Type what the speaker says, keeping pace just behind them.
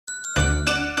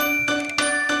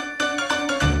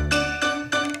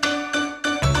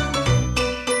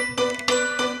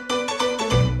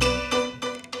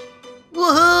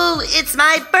It's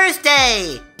my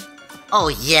birthday! Oh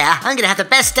yeah, I'm gonna have the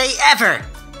best day ever!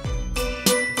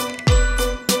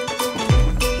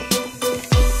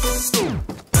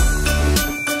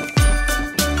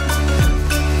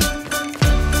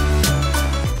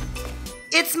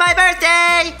 It's my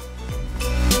birthday!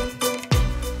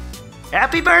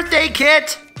 Happy birthday,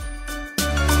 Kit!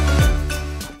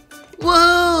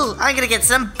 Woohoo! I'm gonna get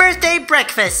some birthday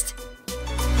breakfast!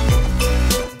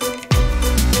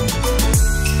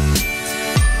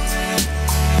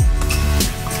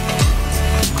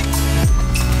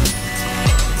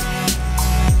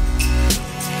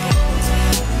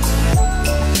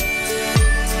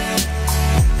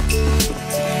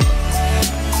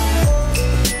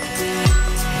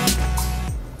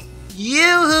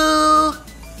 Yoo-hoo!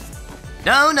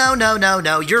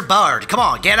 No, you're barred. Come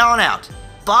on, get on out.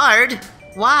 Barred?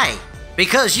 Why?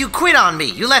 Because you quit on me.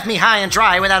 You left me high and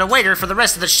dry without a waiter for the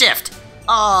rest of the shift.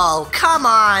 Oh, come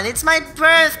on, it's my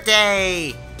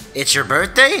birthday. It's your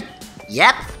birthday?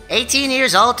 Yep, 18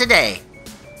 years old today.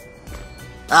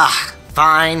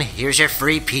 Fine, here's your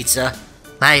free pizza.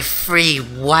 My free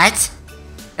what?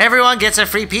 Everyone gets a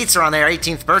free pizza on their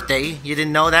 18th birthday. You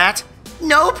didn't know that?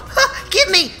 Nope. Give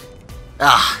me.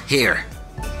 Here.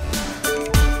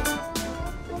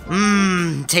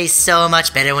 Tastes so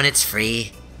much better when it's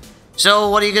free. So,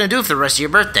 what are you gonna do for the rest of your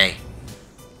birthday?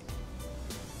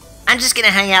 I'm just gonna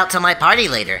hang out till my party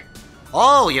later.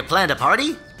 Oh, you planned a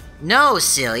party? No,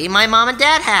 silly, my mom and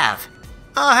dad have.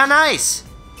 Oh, how nice.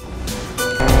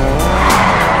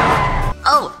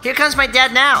 Oh, here comes my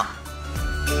dad now.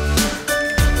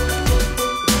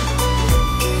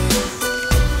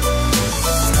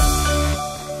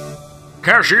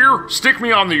 Cashier, stick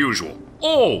me on the usual.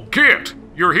 Oh, Kit,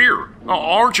 you're here.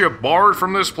 Aren't you barred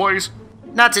from this place?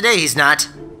 Not today, he's not.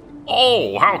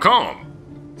 Oh, how come?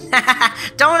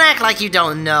 Don't act like you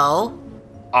don't know.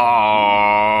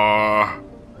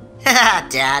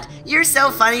 Dad, you're so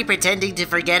funny pretending to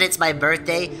forget it's my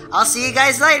birthday. I'll see you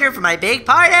guys later for my big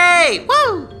party!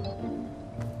 Woo!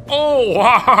 Oh,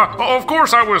 of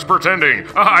course I was pretending.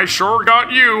 I sure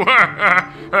got you.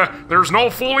 There's no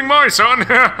fooling my son.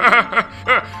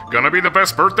 Gonna be the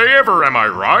best birthday ever, am I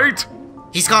right?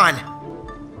 He's gone.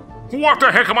 What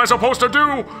the heck am I supposed to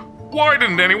do? Why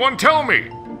didn't anyone tell me?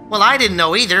 Well, I didn't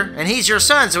know either, and he's your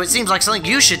son, so it seems like something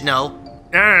you should know.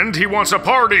 And he wants a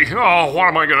party. Oh, what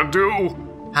am I gonna do?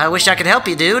 I wish I could help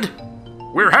you, dude.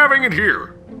 We're having it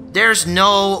here. There's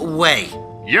no way.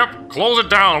 Yep, close it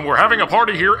down. We're having a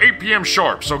party here 8 p.m.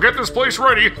 sharp, so get this place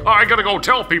ready. I gotta go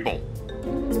tell people.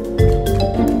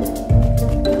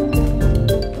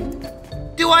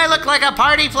 Do I look like a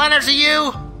party planner to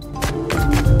you?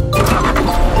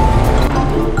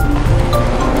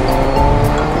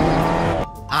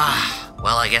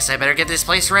 Well, I guess I better get this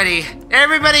place ready.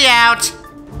 Everybody out!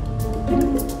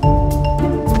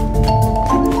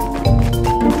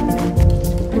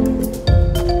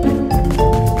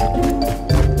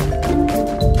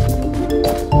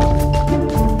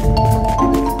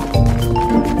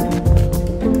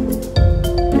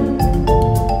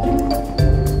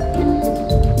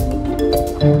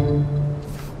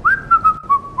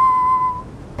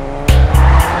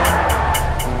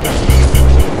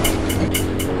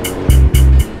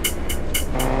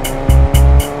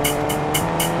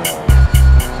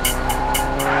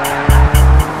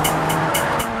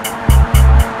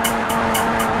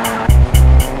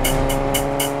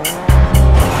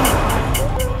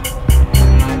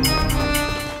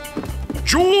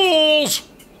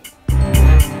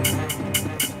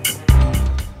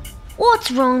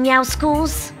 What's wrong,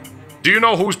 Meowscles? Do you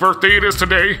know whose birthday it is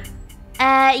today?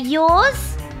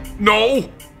 Yours? No.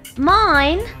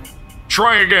 Mine?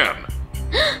 Try again.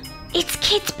 It's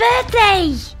Kit's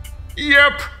birthday!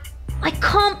 Yep. I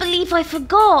can't believe I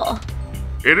forgot.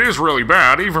 It is really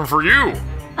bad, even for you.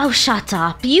 Oh, shut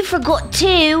up. You forgot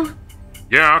too.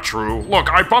 Yeah, true.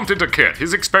 Look, I bumped into Kit.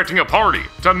 He's expecting a party.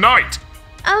 Tonight.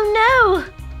 Oh,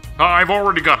 no. I've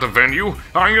already got the venue.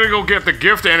 I'm gonna go get the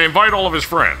gift and invite all of his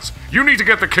friends. You need to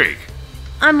get the cake.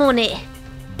 I'm on it.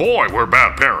 Boy, we're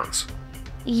bad parents.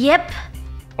 Yep.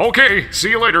 Okay, see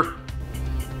you later.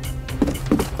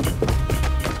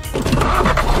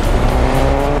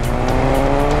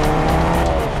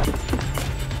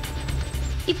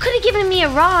 You could have given me a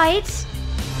ride.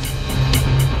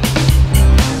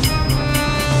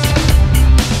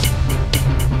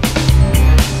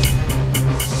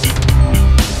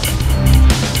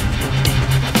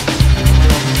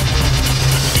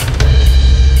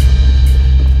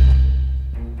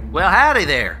 Well, howdy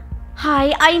there.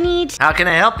 Hi, I need... How can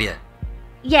I help you?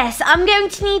 Yes, I'm going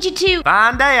to need you to...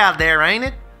 Fine day out there, ain't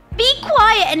it? Be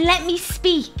quiet and let me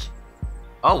speak.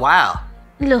 Oh, wow.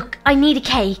 Look, I need a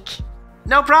cake.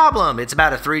 No problem. It's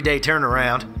about a 3-day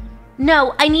turnaround.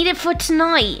 No, I need it for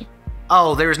tonight.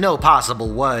 Oh, there's no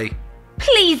possible way.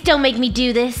 Please don't make me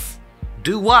do this.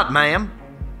 Do what, ma'am?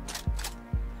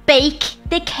 Bake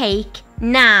the cake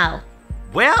now.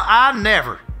 Well, I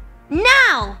never.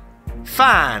 Now!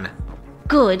 Fine.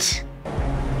 Good.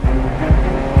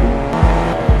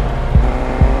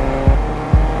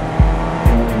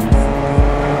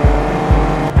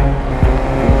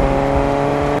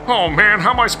 Oh man,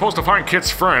 how am I supposed to find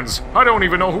Kit's friends? I don't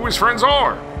even know who his friends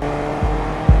are.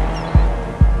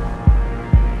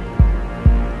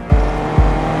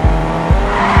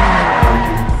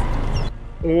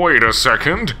 Wait a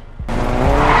second.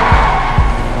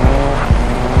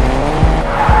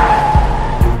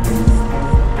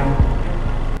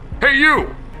 Hey,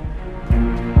 you!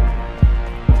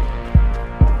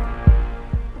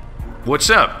 What's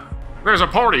up? There's a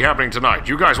party happening tonight.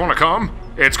 You guys want to come?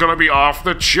 It's gonna be off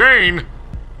the chain.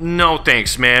 No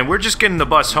thanks, man. We're just getting the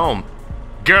bus home.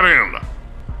 Get in.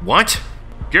 What?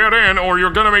 Get in, or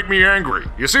you're gonna make me angry.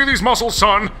 You see these muscles,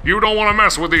 son? You don't want to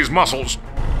mess with these muscles.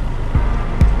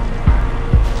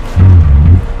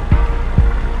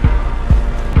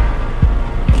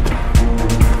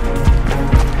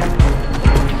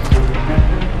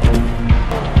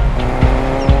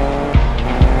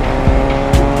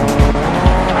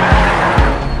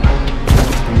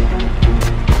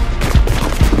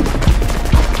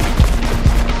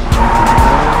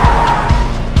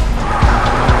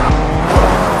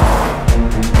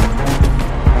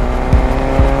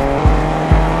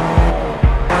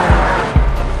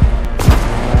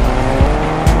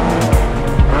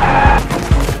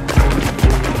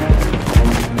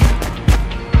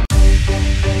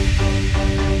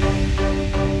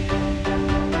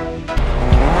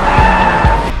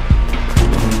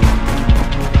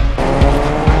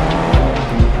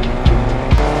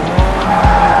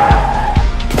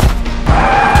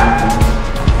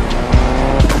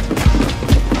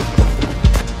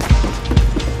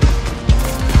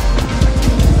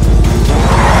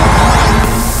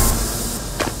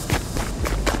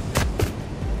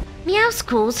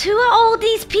 Meowscles, who are all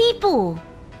these people?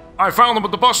 I found them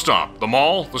at the bus stop, the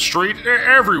mall, the street,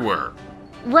 everywhere.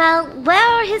 Well, where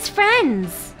are his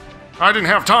friends? I didn't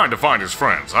have time to find his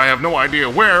friends. I have no idea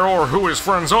where or who his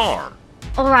friends are.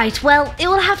 Alright, well, it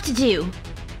will have to do.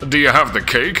 Do you have the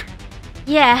cake?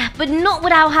 Yeah, but not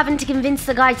without having to convince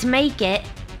the guy to make it.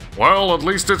 Well, at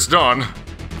least it's done.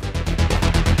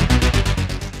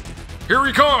 Here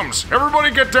he comes!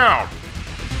 Everybody get down!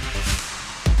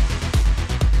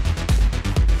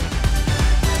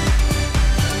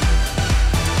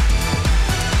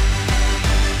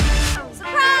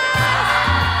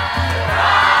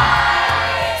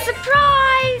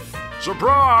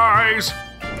 Surprise!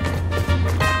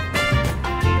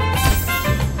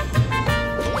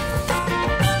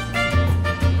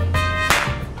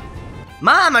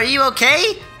 Mom, are you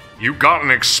okay? You got an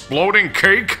exploding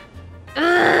cake?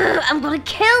 Ugh, I'm gonna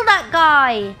kill that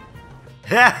guy.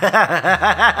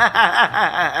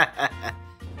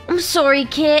 I'm sorry,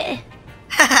 Kit.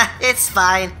 It's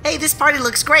fine. Hey, this party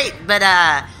looks great, but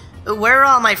where are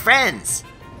all my friends?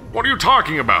 What are you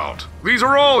talking about? These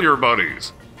are all your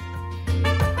buddies.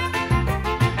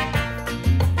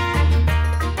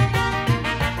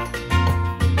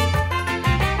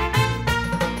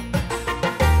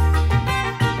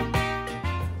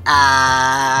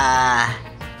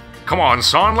 Come on,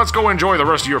 son, let's go enjoy the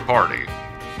rest of your party.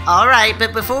 Alright,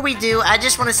 but before we do, I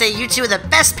just want to say you two are the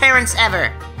best parents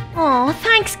ever. Aw,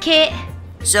 thanks, Kit.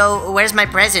 So, where's my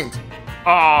present?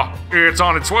 It's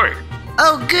on its way.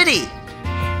 Oh, goody!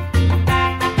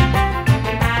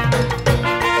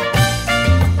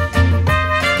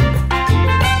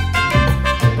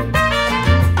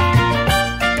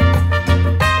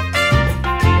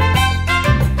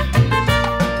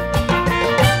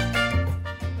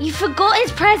 You forgot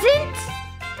his present?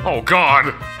 Oh,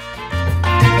 God.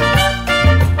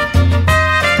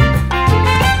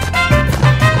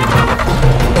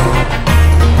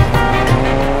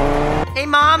 Hey,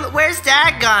 Mom, where's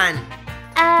Dad gone?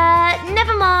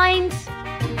 Never mind.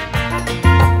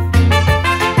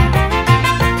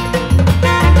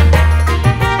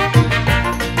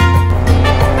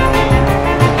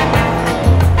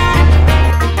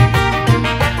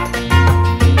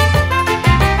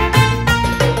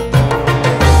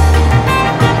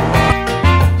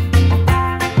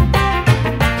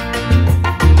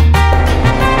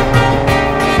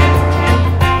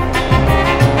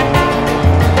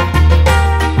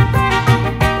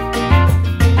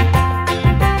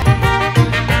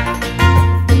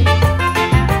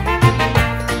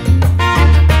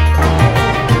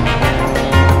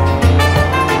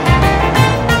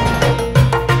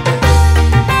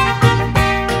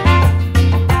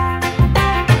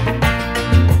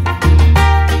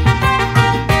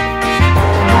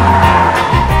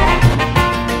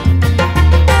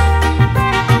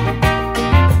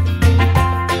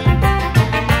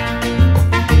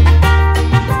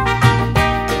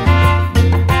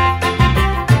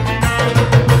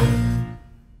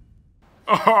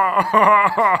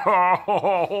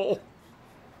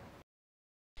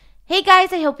 Hey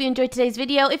guys, I hope you enjoyed today's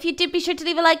video. If you did, be sure to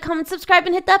leave a like, comment, subscribe,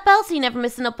 and hit that bell so you never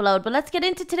miss an upload. But let's get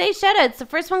into today's shoutouts. The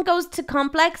first one goes to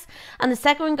Complex, and the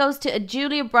second one goes to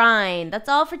Julia Brine. That's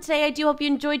all for today. I do hope you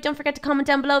enjoyed. Don't forget to comment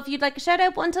down below if you'd like a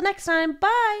shoutout. But until next time,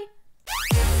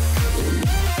 bye!